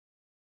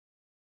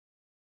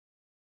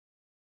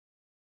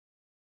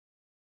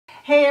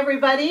Hey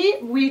everybody,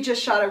 we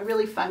just shot a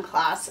really fun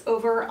class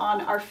over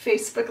on our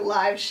Facebook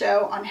Live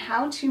show on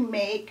how to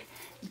make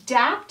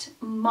dapped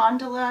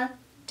mandala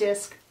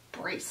disc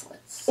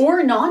bracelets.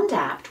 Or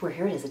non-dapped, where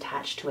here it is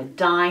attached to a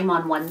dime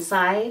on one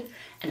side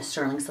and a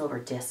sterling silver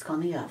disc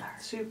on the other.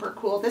 Super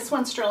cool. This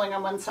one's sterling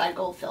on one side,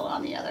 gold filled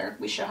on the other.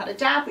 We show how to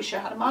dap, we show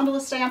how to mandala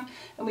stamp,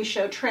 and we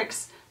show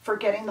tricks for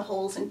getting the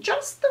holes in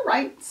just the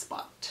right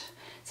spot.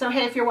 So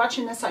hey, if you're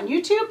watching this on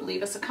YouTube,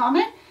 leave us a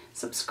comment.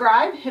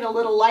 Subscribe, hit a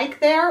little like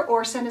there,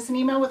 or send us an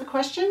email with a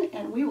question,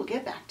 and we will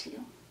get back to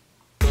you.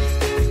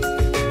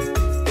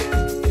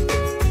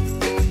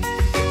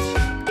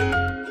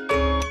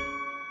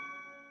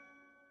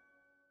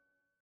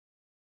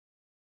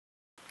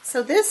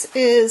 So this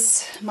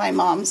is my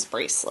mom's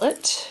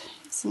bracelet.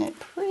 Isn't it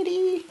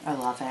pretty? I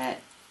love it.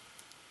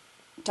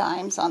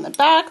 Dimes on the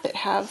back that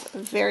have a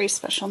very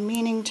special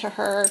meaning to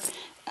her.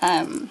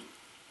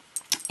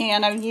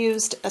 And I've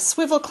used a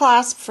swivel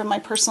clasp from my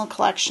personal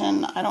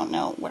collection. I don't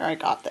know where I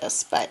got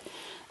this, but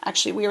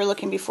actually we were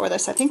looking before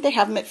this. I think they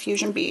have them at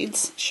Fusion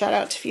Beads. Shout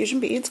out to Fusion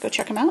Beads. Go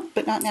check them out,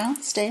 but not now.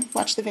 Stay,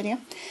 watch the video.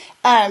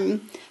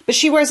 But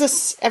she wears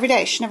this every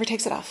day. She never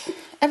takes it off.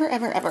 Ever,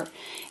 ever, ever.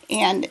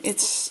 And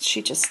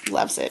she just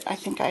loves it. I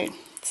think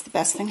it's the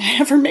best thing I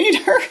ever made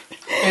her.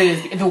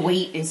 It is, the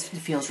weight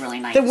feels really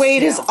nice. The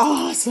weight is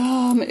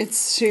awesome. It's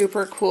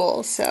super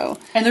cool.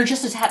 And they're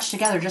just attached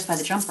together just by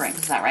the jump rings,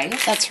 is that right?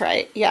 That's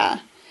right, yeah.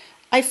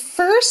 I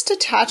first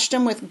attached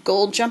them with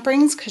gold jump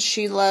rings because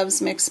she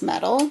loves mixed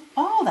metal.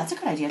 Oh, that's a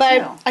good idea but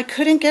too. I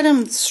couldn't get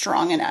them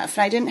strong enough,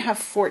 and I didn't have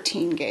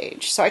 14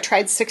 gauge. So I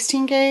tried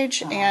 16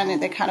 gauge,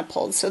 and they kind of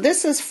pulled. So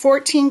this is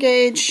 14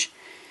 gauge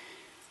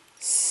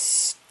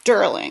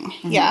sterling.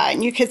 Mm-hmm. Yeah,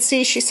 and you could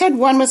see, she said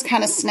one was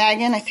kind of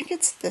snagging. I think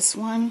it's this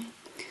one.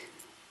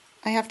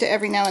 I have to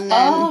every now and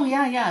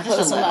then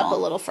close them up a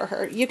little for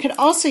her. You could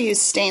also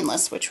use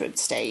stainless, which would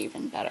stay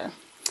even better.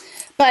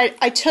 But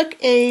I took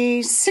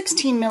a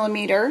 16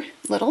 millimeter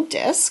little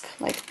disc,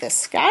 like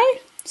this guy,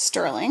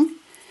 sterling,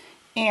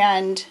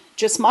 and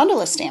just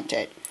mandala stamped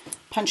it.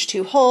 Punched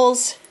 2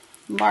 holes,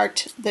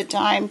 marked the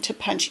dime to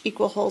punch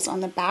equal holes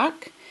on the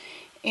back,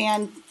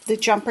 and the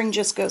jump ring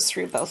just goes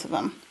through both of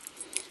them.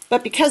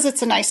 But because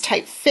it's a nice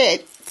tight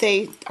fit,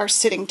 they are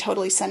sitting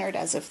totally centered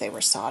as if they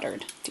were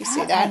soldered. Do you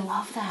see that? I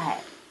love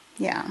that.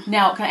 Yeah.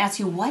 Now, can I ask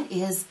you, what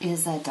is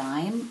a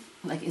dime?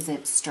 Like, is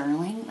it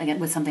sterling? Like,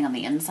 with something on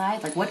the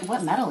inside? Like,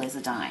 what metal is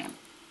a dime?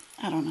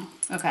 I don't know.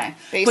 Okay.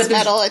 Base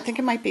metal, I think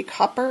it might be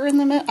copper in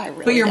the middle.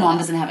 But your mom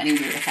doesn't have any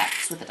weird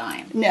effects with a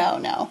dime? No,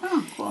 no.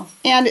 Oh, cool.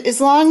 And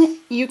as long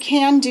you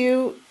can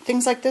do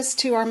things like this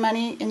to our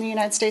money in the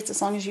United States,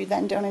 as long as you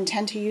then don't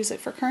intend to use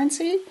it for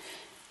currency,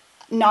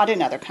 not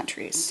in other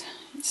countries.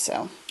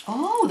 So.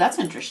 Oh, that's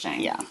interesting.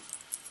 Yeah.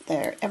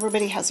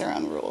 Everybody has their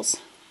own rules.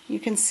 You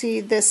can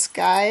see this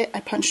guy, I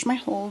punched my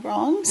hole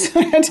wrong, so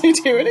I had to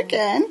do it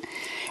again.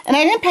 And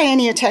I didn't pay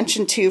any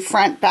attention to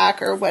front,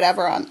 back, or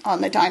whatever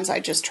on the dimes. I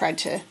just tried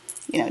to,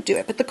 do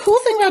it. But the cool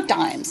thing about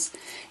dimes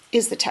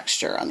is the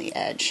texture on the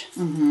edge.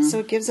 Mm-hmm. So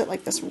it gives it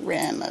like this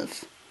rim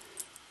of,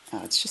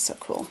 it's just so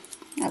cool.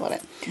 I love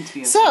it. It's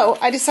beautiful. So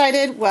I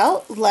decided,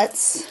 well,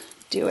 let's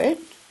do it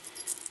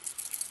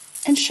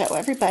and show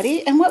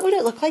everybody. And what would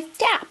it look like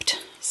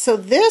dapped? So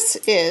this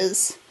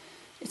is...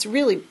 It's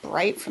really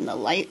bright from the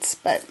lights,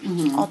 but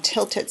I'll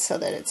tilt it so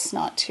that it's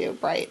not too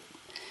bright.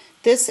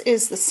 This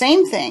is the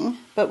same thing,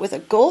 but with a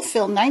gold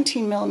fill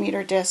 19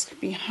 millimeter disc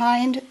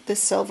behind the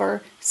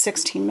silver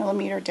 16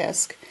 millimeter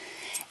disc.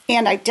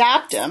 And I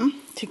dapped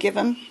them to give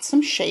them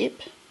some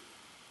shape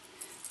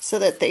so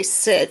that they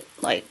sit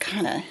like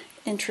kind of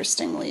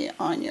interestingly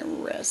on your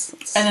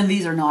wrists. And then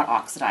these are not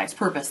oxidized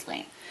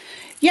purposely.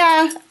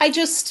 Yeah,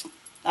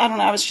 I don't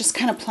know, I was just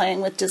kind of playing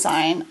with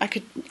design. I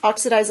could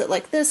oxidize it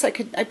like this.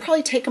 I'd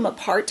probably take them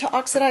apart to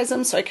oxidize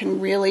them so I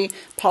can really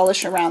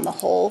polish around the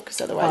hole,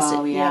 because otherwise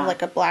you have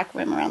like a black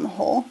rim around the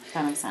hole.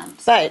 That makes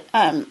sense. But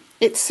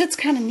it sits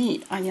kind of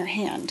neat on your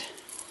hand.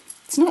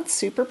 It's not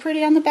super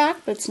pretty on the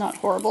back, but it's not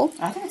horrible.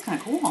 I think it's kind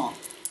of cool.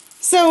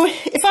 So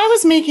if I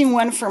was making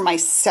one for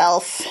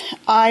myself,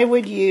 I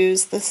would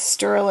use the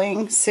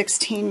sterling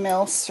 16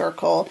 mil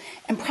circle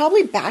and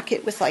probably back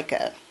it with like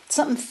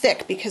something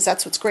thick, because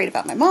that's what's great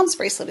about my mom's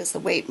bracelet is the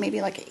weight,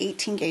 maybe like an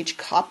 18 gauge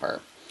copper.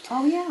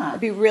 Oh yeah.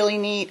 It'd be really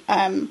neat.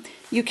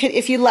 You could,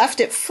 if you left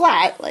it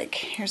flat, like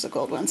here's a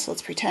gold one, so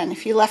let's pretend.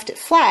 If you left it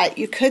flat,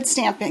 you could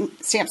stamp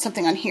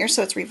something on here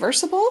so it's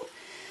reversible.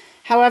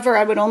 However,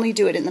 I would only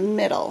do it in the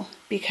middle,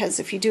 because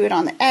if you do it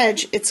on the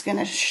edge, it's going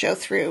to show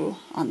through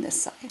on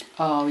this side.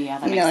 Oh yeah,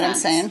 that makes sense. You know what I'm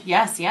saying?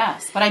 Yes,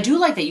 yes. But I do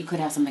like that you could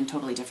have something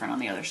totally different on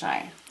the other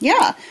side.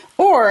 Yeah.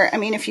 Or, I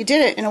mean, if you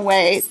did it in a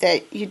way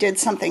that you did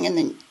something and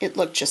then it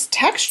looked just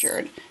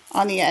textured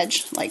on the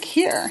edge, like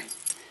here,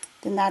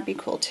 then that'd be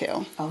cool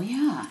too. Oh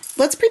yeah.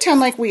 Let's pretend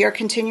like we are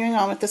continuing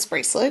on with this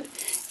bracelet,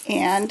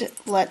 and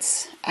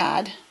let's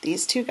add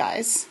these two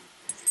guys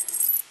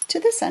to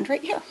this end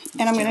right here.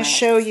 And I'm going to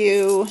show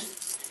you,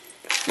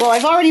 well,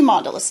 I've already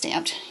mandala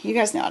stamped. You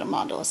guys know how to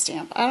mandala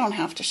stamp. I don't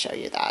have to show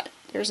you that.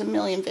 There's a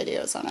million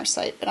videos on our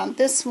site, but on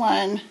this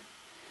one,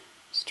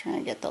 Just trying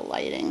to get the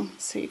lighting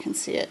so you can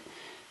see it.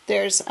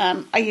 There's,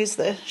 I use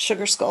the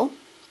sugar skull,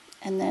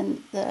 and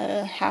then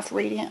the half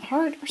radiant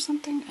heart or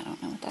something. I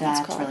don't know what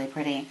that's called. That's really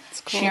pretty.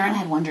 Cool. Sharon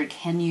had wondered,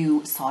 can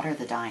you solder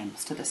the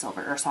dimes to the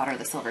silver, or solder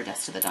the silver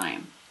disc to the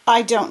dime?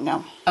 I don't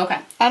know. Okay.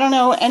 I don't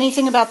know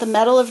anything about the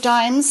metal of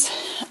dimes.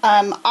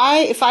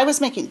 If I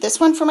was making this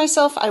one for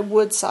myself, I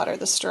would solder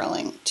the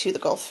sterling to the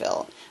gold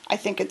fill. I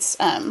think it's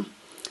kind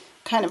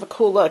of a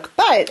cool look.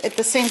 But at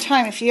the same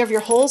time, if you have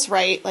your holes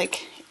right,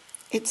 like,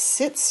 it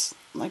sits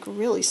like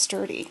really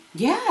sturdy.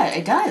 Yeah,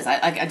 it does.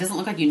 It doesn't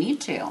look like you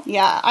need to.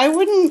 Yeah, I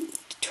wouldn't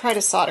try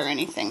to solder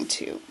anything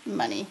to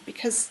money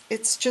because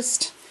it's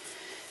just,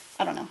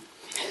 I don't know.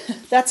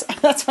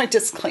 That's my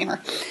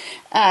disclaimer.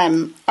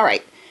 All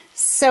right,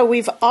 so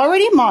we've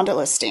already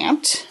mandala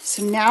stamped.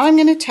 So now I'm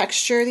going to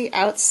texture the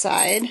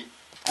outside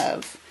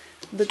of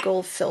the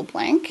gold fill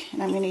blank,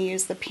 and I'm going to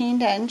use the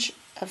peened edge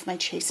of my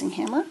chasing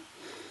hammer.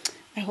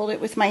 I hold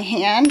it with my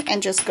hand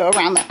and just go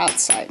around the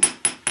outside.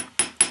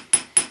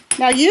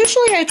 Now,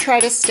 usually I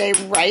try to stay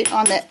right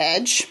on the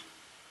edge,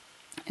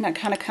 and I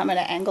kind of come at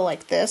an angle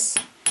like this.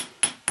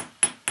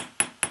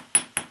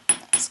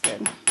 That's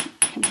good.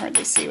 I can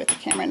hardly see with the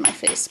camera in my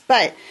face.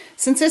 But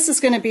since this is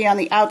going to be on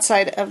the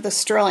outside of the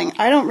sterling,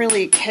 I don't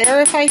really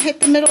care if I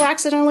hit the middle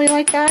accidentally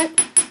like that.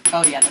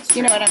 Oh, yeah, that's true.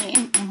 You know what I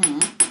mean? Mm-hmm.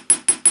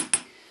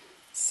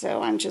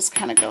 So I'm just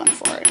kind of going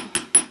for it.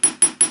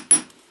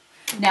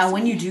 Now,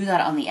 when you do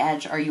that on the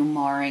edge, are you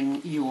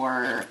marring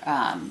your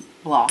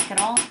block at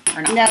all,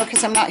 or not? No,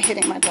 because I'm not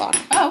hitting my block.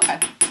 Oh, okay.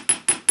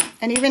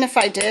 And even if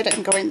I did,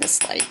 I'm going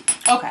this light.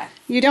 Okay.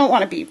 You don't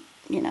want to be,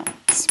 you know,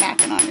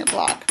 smacking on your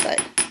block, but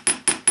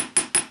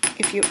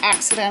if you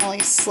accidentally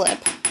slip,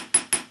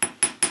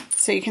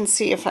 so you can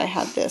see if I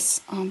had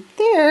this on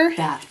there,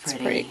 That's pretty.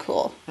 It's pretty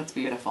cool. That's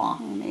beautiful.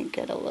 Let me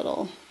get a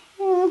little,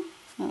 I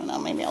don't know,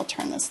 maybe I'll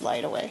turn this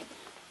light away.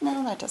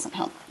 No, that doesn't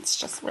help. It's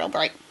just real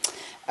bright.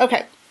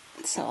 Okay,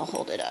 so I'll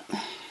hold it up.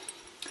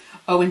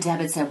 Oh, and Deb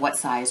had said what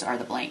size are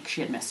the blanks?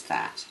 She had missed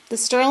that. The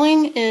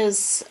sterling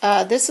is,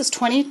 this is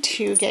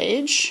 22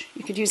 gauge.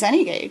 You could use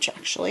any gauge,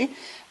 actually.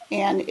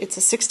 And it's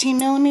a 16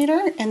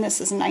 millimeter, and this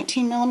is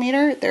 19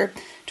 millimeter. They're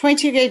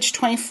 22 gauge,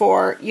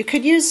 24. You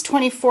could use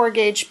 24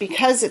 gauge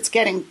because it's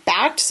getting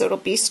backed, so it'll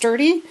be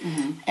sturdy,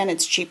 and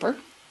it's cheaper.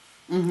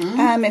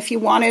 If you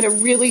wanted a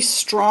really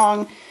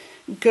strong,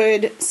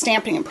 good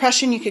stamping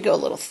impression, you could go a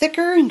little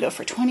thicker and go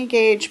for 20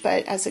 gauge,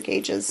 but as the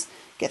gauges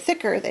get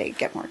thicker, they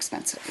get more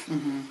expensive.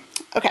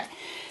 Okay,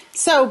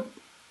 so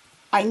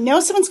I know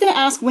someone's going to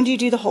ask, when do you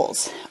do the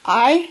holes?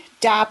 I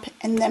dap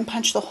and then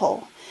punch the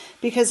hole,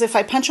 because if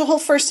I punch a hole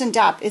first and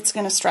dap, it's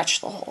going to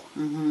stretch the hole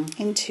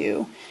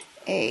into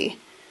a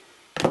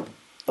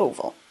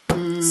oval.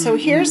 So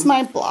here's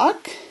my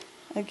block.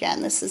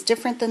 Again, this is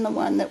different than the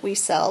one that we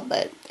sell,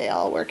 but they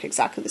all work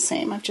exactly the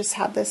same. I've just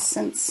had this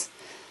since,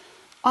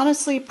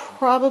 honestly,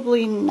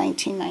 probably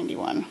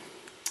 1991.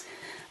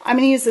 I'm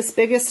going to use this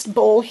biggest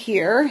bowl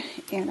here,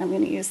 and I'm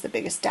going to use the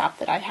biggest dap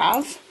that I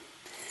have,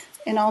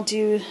 and I'll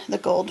do the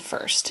gold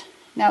first.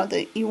 Now,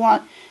 you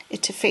want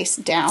it to face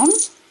down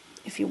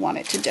if you want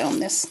it to dome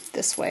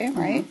this way,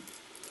 right?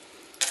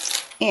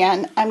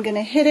 And I'm going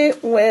to hit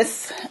it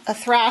with a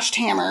thrashed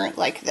hammer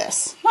like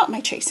this. Not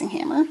my chasing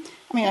hammer.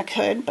 I mean, I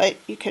could, but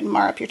you could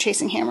mar up your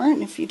chasing hammer,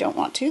 and if you don't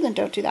want to, then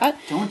don't do that.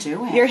 Don't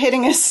do it. You're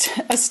hitting a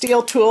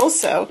steel tool,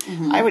 so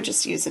I would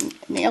just use a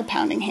nail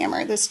pounding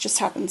hammer. This just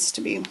happens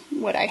to be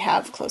what I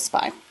have close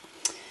by.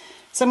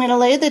 So I'm going to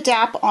lay the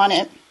dap on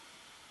it,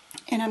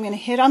 and I'm going to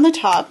hit on the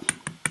top,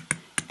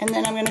 and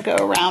then I'm going to go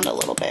around a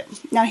little bit.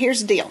 Now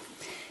here's the deal.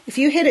 If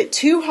you hit it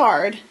too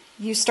hard,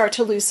 you start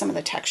to lose some of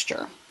the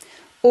texture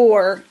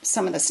or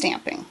some of the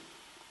stamping.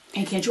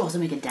 And can't you also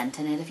make a dent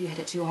in it if you hit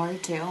it too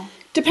hard, too?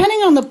 Depending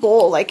on the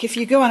bowl, like if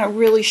you go on a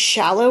really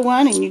shallow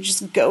one and you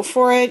just go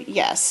for it,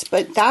 yes.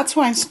 But that's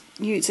why I'm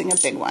using a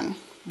big one.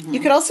 You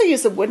could also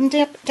use the wooden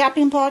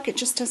dapping block. It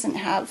just doesn't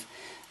have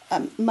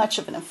much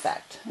of an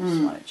effect. I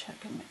just want to check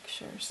and make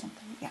sure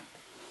something. Yeah.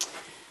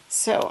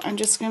 So I'm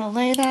just going to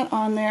lay that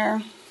on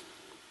there.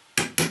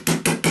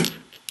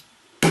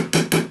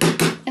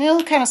 And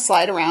it'll kind of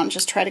slide around.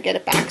 Just try to get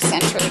it back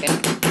centered.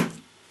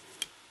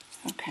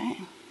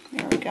 Okay.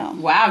 There we go.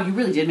 Wow, you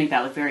really did make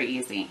that look very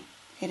easy.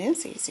 It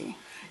is easy.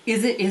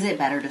 Is it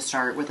better to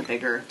start with a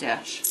bigger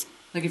dish?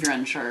 Like if you're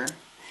unsure?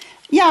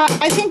 Yeah,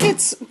 I think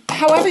it's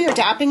however you're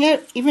dapping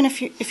it, even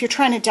if you're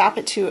trying to dap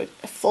it to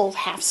a full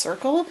half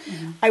circle,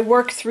 I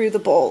work through the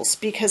bowls,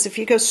 because if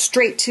you go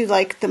straight to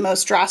like the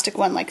most drastic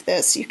one like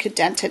this, you could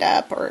dent it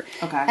up or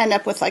end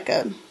up with like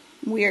a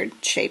weird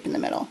shape in the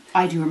middle.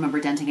 I do remember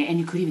denting it, and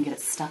you could even get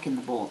it stuck in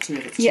the bowl too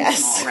if it's too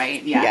small,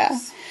 right?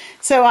 Yes. Yeah.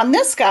 So on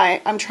this guy,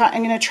 I'm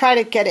going to try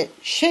to get it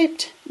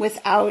shaped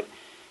without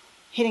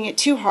hitting it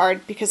too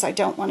hard, because I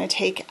don't want to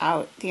take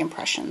out the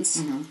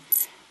impressions.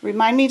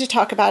 Remind me to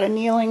talk about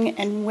annealing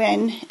and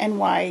when and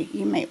why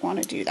you might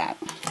want to do that.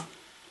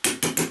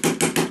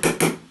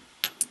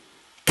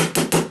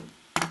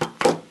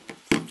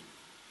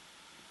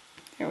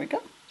 There we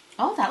go.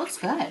 Oh, that looks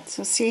good.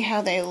 So see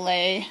how they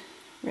lay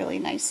really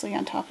nicely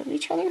on top of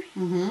each other?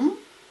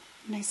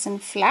 Nice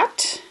and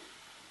flat.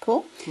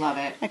 Cool. Love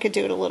it. I could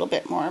do it a little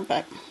bit more,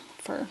 but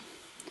for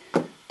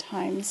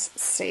time's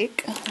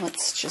sake,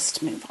 let's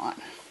just move on.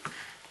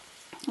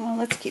 Well,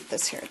 let's keep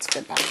this here. It's a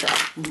good backdrop.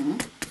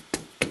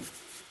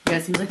 Yeah,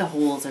 it seems like the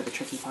holes are the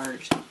tricky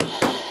part.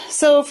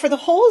 So for the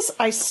holes,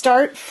 I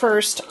start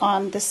first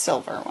on the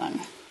silver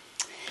one.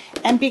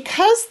 And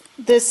because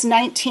this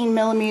 19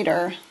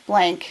 millimeter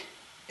blank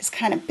is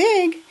kind of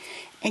big,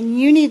 and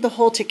you need the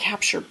hole to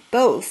capture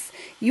both,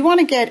 you want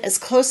to get as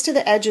close to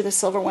the edge of the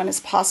silver one as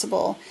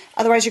possible.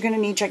 Otherwise, you're going to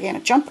need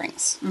gigantic jump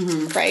rings,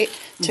 right,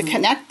 to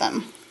connect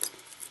them.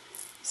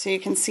 So you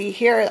can see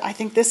here, I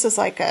think this is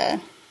like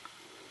a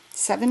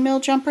 7 mil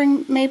jump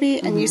ring, maybe,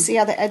 and you see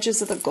how the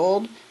edges of the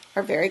gold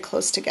are very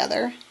close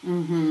together. But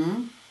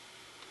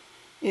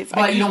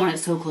you don't want it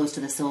so close to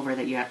the silver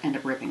that you end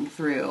up ripping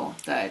through.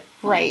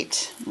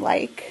 Right,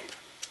 like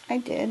I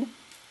did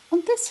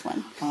on this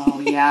one.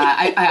 Oh,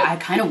 yeah. I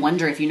kind of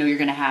wonder if you're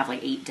going to have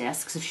like 8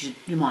 discs, if you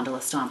should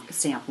Mandala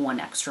stamp one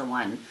extra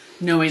one,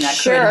 knowing that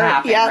could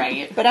happen,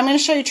 right? But I'm going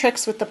to show you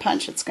tricks with the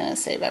punch. It's going to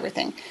save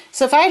everything.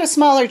 So if I had a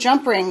smaller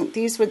jump ring,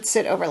 these would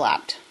sit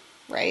overlapped,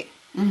 right?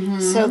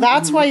 So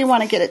that's why you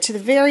want to get it to the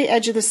very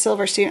edge of the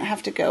silver so you don't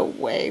have to go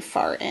way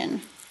far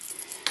in.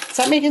 Is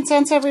that making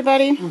sense,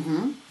 everybody?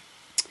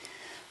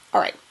 All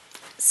right.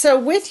 So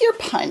with your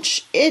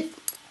punch,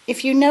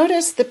 if you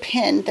notice the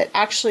pin that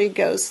actually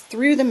goes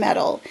through the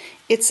metal,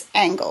 it's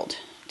angled.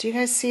 Do you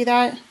guys see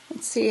that?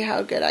 Let's see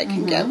how good I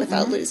can get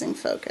without losing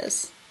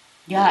focus.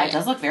 Yeah, it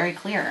does look very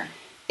clear.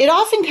 It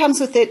often comes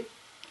with it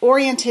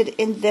oriented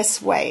in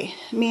this way,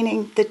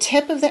 meaning the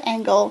tip of the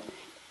angle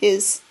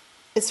is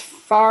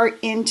far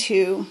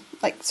into,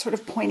 like, sort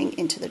of pointing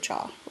into the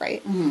jaw,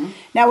 right?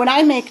 Now, when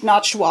I make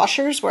notched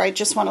washers, where I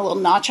just want a little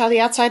notch out of the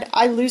outside,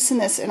 I loosen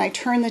this and I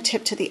turn the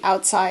tip to the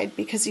outside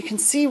because you can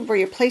see where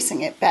you're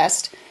placing it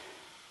best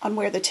on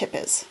where the tip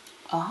is.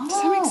 Oh.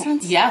 Does that make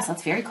sense? Yes,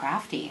 that's very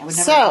crafty. I would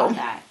never have thought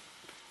that.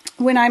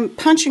 When I'm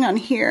punching on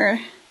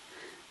here,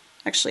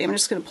 actually, I'm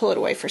just going to pull it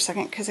away for a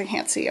second because I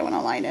can't see. I want to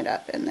line it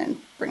up and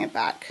then bring it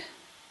back.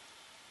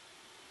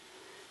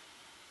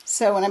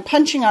 So when I'm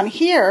punching on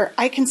here,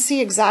 I can see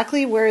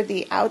exactly where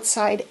the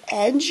outside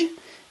edge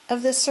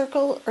of this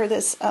circle or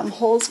this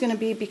hole is going to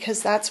be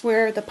because that's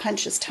where the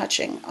punch is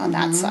touching on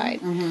that side.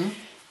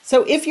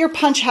 So if your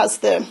punch has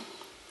the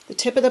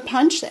tip of the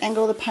punch, the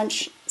angle of the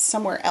punch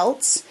somewhere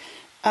else,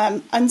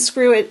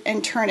 unscrew it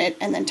and turn it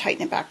and then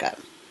tighten it back up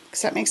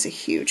because that makes a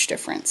huge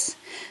difference.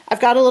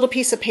 I've got a little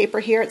piece of paper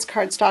here. It's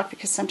cardstock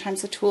because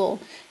sometimes the tool,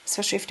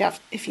 especially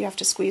if you have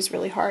to squeeze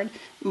really hard,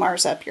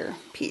 mars up your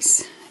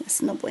piece.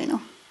 It's no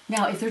bueno.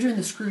 Now, if they're doing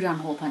the screw down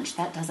hole punch,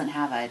 that doesn't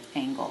have an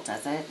angle,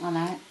 does it, on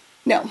that?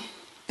 No.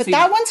 But so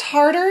that one's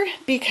harder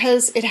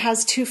because it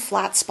has 2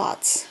 flat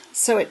spots.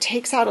 So it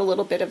takes out a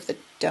little bit of the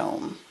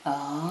dome.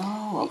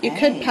 Oh, okay. You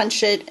could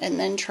punch it and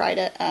then try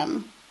to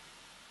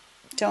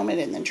dome it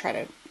and then try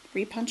to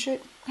repunch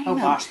it. I don't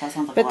know. Gosh, that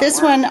sounds like but a lot this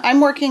of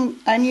work.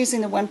 one, I'm using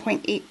the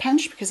 1.8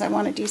 punch because I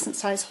want a decent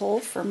size hole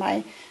for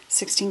my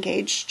 16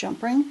 gauge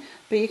jump ring.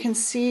 But you can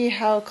see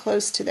how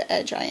close to the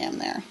edge I am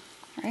there,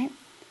 right?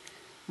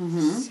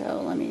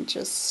 So let me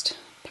just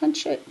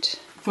punch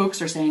it.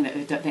 Folks are saying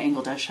that the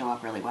angle does show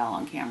up really well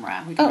on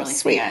camera. We can really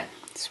sweet. see it.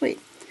 Sweet.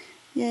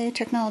 Yay,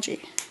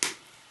 technology.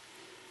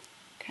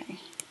 Okay.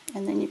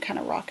 And then you kind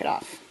of rock it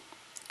off.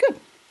 Good.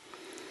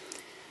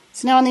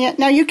 So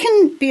now you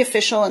can be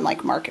official and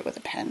like mark it with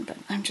a pen, but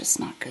I'm just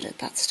not good at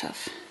that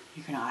stuff.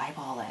 You're going to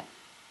eyeball it.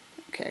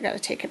 Okay, I got to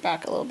take it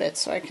back a little bit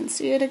so I can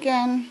see it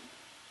again.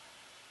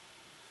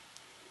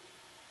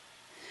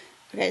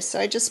 Okay, so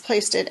I just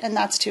placed it, and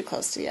that's too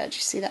close to the edge.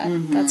 You see that?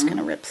 That's going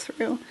to rip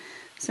through.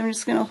 So I'm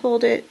just going to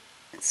hold it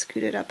and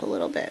scoot it up a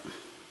little bit.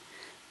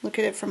 Look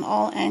at it from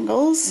all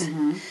angles.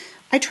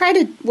 I try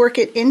to work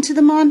it into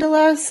the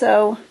mandala,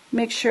 so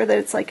make sure that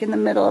it's like in the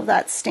middle of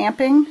that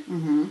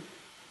stamping.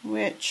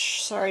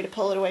 Which, sorry to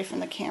pull it away from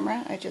the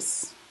camera, I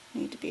just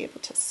need to be able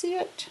to see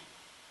it.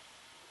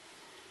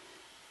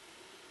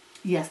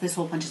 Yes, this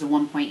hole punch is a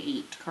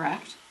 1.8,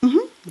 correct?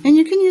 And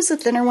you can use the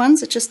thinner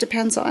ones. It just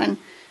depends on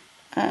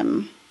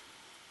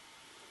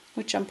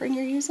what jump ring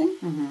you're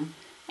using.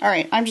 All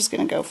right, I'm just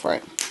going to go for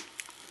it.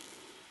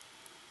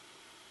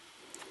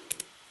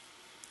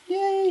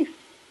 Yay!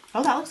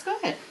 Oh, that looks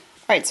good. All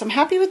right, so I'm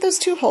happy with those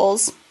 2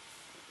 holes.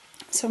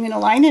 So I'm going to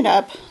line it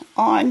up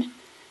on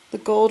the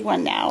gold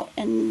one now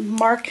and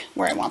mark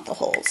where I want the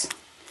holes.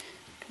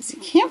 Because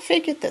you can't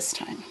fake it this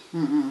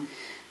time.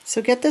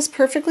 So get this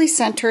perfectly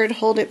centered,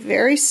 hold it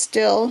very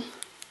still,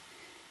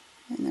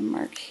 and then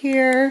mark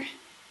here.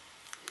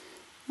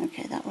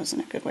 Okay, that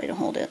wasn't a good way to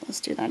hold it. Let's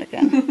do that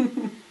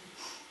again.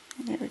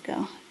 There we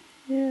go.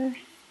 Here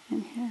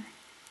and here.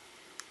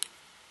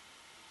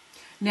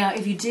 Now,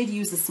 if you did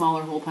use a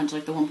smaller hole punch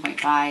like the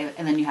 1.5,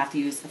 and then you have to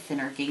use a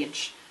thinner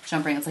gauge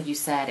jump ring, it's like you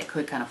said, it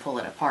could kind of pull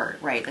it apart,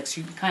 right? Like, so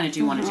you kind of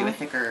do want to do a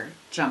thicker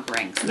jump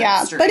ring. So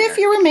yeah, but if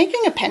you were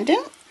making a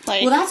pendant,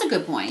 like, well, that's a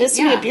good point. This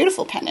would be a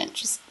beautiful pendant,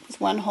 just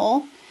with 1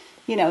 hole.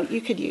 You know,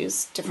 you could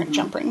use different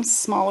jump rings,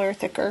 smaller,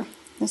 thicker.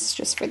 This is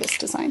just for this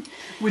design.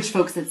 Which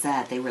folks had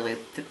said they really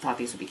thought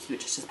these would be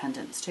cute just as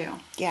pendants too.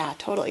 Yeah,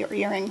 totally, or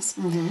earrings.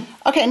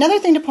 Okay, another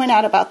thing to point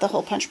out about the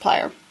hole punch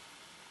plier.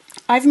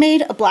 I've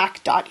made a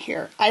black dot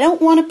here. I don't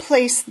want to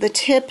place the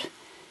tip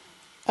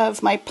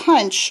of my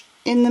punch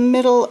in the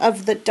middle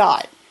of the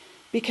dot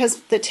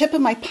because the tip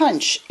of my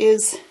punch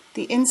is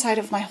the inside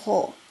of my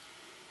hole.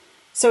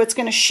 So it's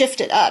going to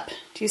shift it up.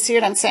 Do you see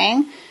what I'm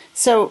saying?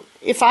 So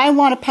if I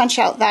want to punch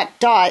out that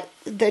dot,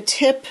 the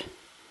tip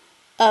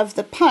of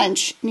the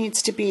punch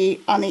needs to be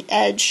on the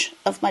edge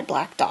of my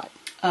black dot.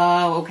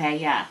 Oh, okay,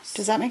 yes.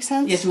 Does that make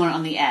sense? Yes, you want it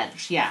on the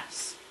edge,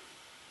 yes.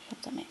 I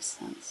hope that makes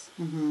sense.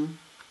 Mm-hmm.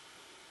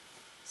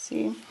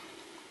 See?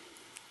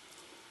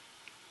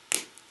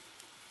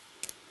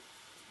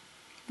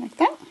 Like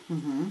that.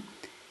 Mm-hmm.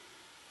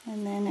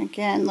 And then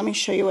again, let me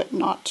show you what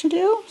not to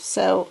do.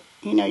 So,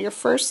 you know, your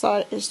first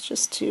thought is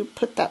just to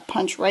put that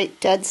punch right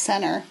dead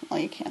center. Well,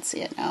 you can't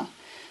see it now,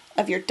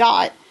 of your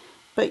dot.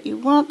 But you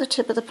want the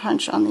tip of the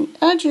punch on the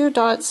edge of your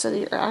dot so that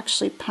you're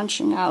actually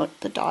punching out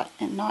the dot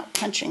and not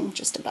punching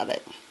just above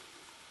it.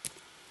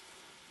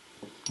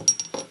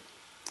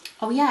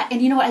 Oh yeah,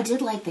 and you know what? I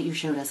did like that you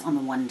showed us on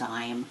the one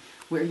dime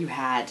where you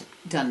had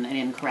done an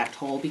incorrect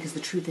hole, because the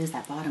truth is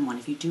that bottom one,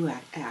 if you do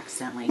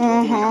accidentally do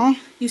it in,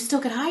 you still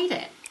could hide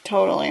it.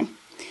 Totally.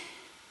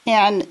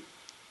 And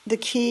the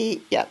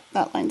key, yep,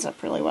 that lines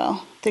up really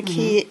well. The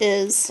key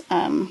is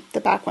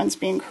the back ones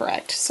being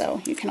correct,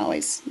 so you can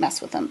always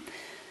mess with them.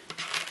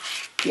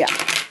 Yeah.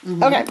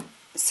 Okay,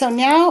 so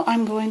now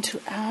I'm going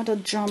to add a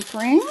jump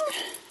ring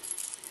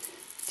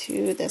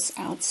to this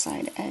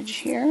outside edge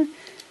here.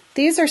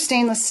 These are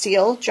stainless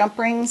steel jump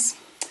rings.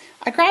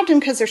 I grabbed them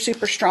because they're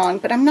super strong,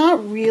 but I'm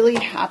not really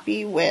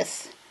happy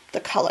with the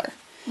color.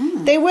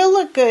 They will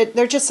look good.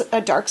 They're just a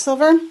dark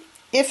silver.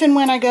 If and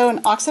when I go and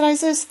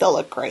oxidize this, they'll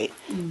look great.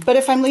 But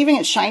if I'm leaving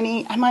it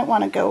shiny, I might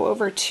want to go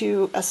over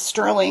to a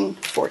sterling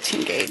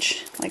 14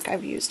 gauge, like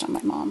I've used on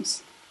my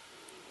mom's.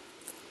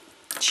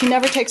 She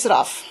never takes it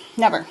off.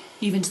 Never.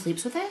 Even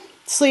sleeps with it?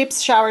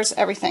 Sleeps, showers,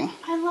 everything.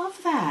 I love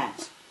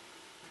that.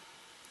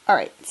 All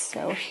right,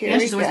 so here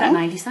we she's always got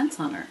 90 cents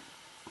on her.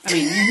 I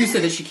mean, you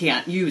said that she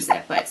can't use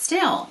it, but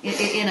still,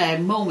 in a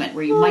moment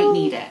where you might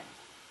need it.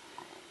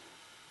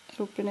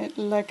 Open it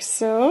like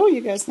so. You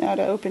guys know how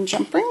to open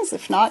jump rings.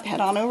 If not, head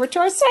on over to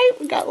our site.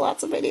 We've got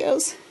lots of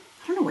videos.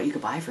 I don't know what you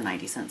could buy for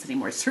 90 cents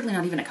anymore. It's certainly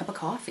not even a cup of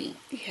coffee.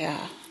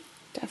 Yeah,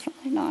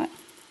 definitely not.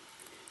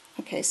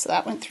 Okay, so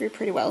that went through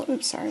pretty well.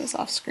 Oops, sorry, I was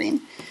off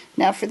screen.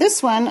 Now for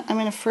this one, I'm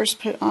going to first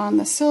put on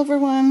the silver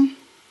one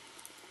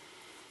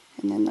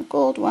and then the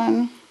gold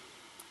one.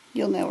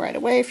 You'll know right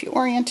away if you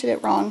oriented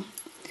it wrong.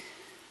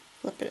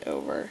 Flip it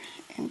over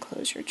and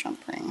close your jump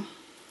ring.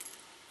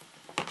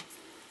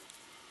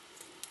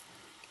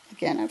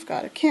 Again, I've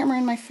got a camera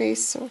in my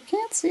face, so I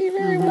can't see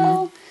very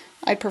well.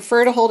 I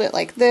prefer to hold it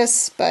like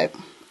this, but...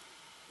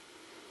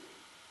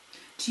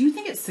 Do you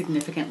think it's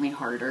significantly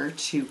harder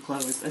to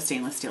close a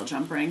stainless steel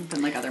jump ring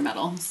than like other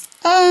metals?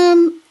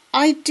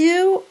 I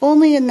do,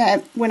 only in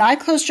that when I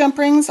close jump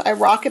rings, I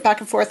rock it back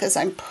and forth as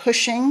I'm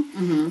pushing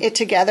it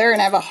together,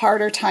 and I have a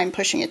harder time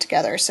pushing it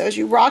together. So as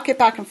you rock it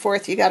back and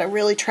forth, you got to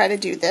really try to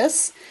do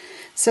this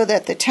so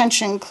that the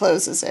tension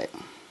closes it.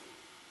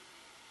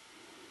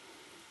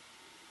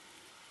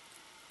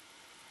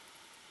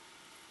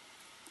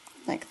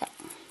 Like that.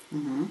 I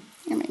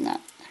mean,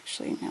 not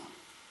actually, no.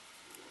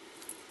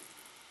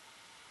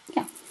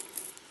 Yeah.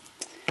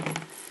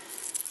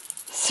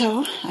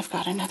 So I've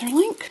got another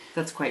link.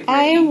 That's quite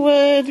pretty. I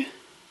would,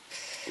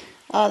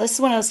 this is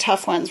one of those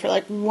tough ones where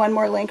like one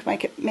more link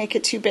might make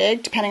it too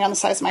big depending on the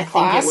size of my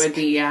clasp. I think it would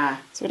be, yeah.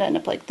 So it would end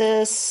up like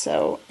this,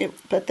 so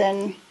but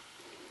then...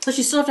 Plus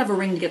you still have to have a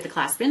ring to get the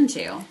clasp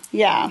into.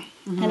 Yeah,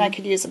 and I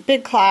could use a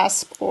big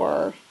clasp,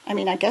 or, I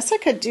mean, I guess I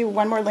could do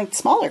one more link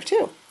smaller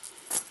too.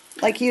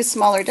 Like use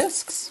smaller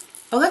discs.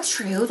 Oh, that's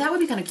true. That would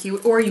be kind of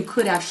cute. Or you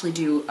could actually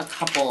do a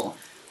couple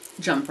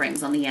jump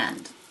rings on the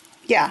end.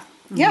 Yeah,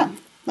 yeah,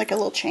 like a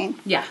little chain.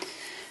 Yeah.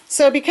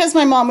 So because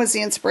my mom was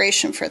the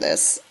inspiration for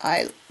this,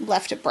 I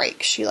left it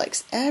bright. She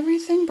likes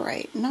everything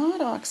bright,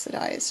 not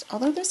oxidized.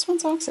 Although this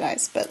one's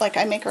oxidized, but like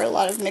I make her a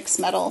lot of mixed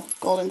metal,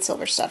 gold and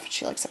silver stuff, and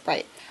she likes it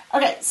bright.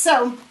 Okay,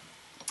 so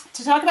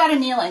to talk about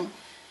annealing,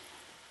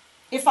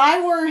 if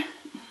I were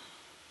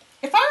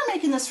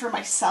making this for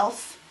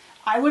myself,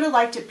 I would have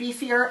liked it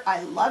beefier.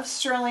 I love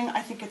sterling.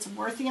 I think it's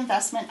worth the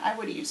investment. I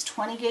would have used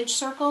 20 gauge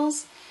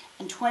circles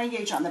and 20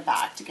 gauge on the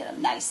back to get a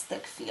nice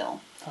thick feel.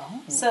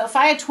 Oh. So if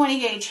I had 20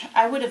 gauge,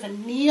 I would have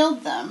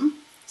annealed them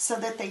so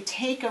that they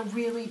take a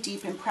really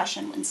deep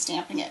impression when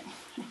stamping it.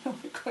 We're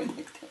going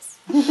like this.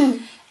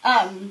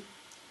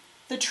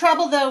 The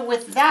trouble though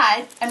with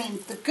that, I mean,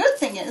 the good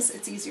thing is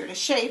it's easier to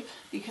shape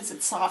because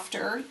it's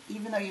softer,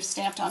 even though you've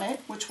stamped on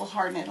it, which will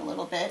harden it a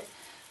little bit.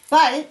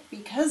 But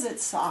because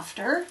it's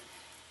softer,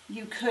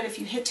 you could, if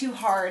you hit too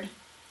hard,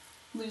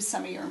 lose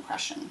some of your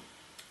impression.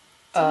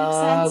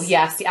 Oh,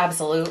 yes,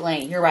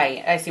 absolutely. You're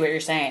right. I see what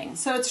you're saying.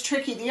 So it's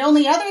tricky. The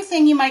only other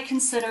thing you might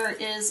consider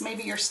is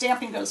maybe your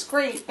stamping goes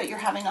great, but you're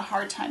having a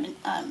hard time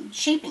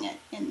shaping it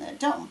in the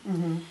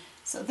dome.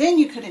 So then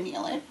you could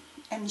anneal it,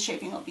 and the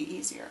shaping will be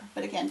easier.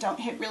 But again, don't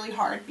hit really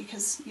hard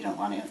because you don't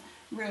want to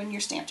ruin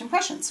your stamped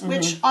impressions.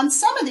 Which on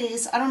some of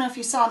these, I don't know if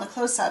you saw in the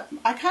close-up,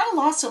 I kind of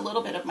lost a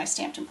little bit of my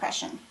stamped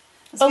impression.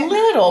 A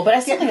little, but I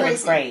still think it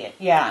looks great.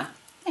 Yeah.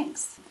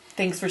 Thanks.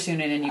 Thanks for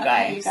tuning in, you Okay,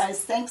 guys. you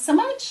guys, thanks so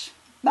much.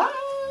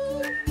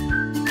 Bye.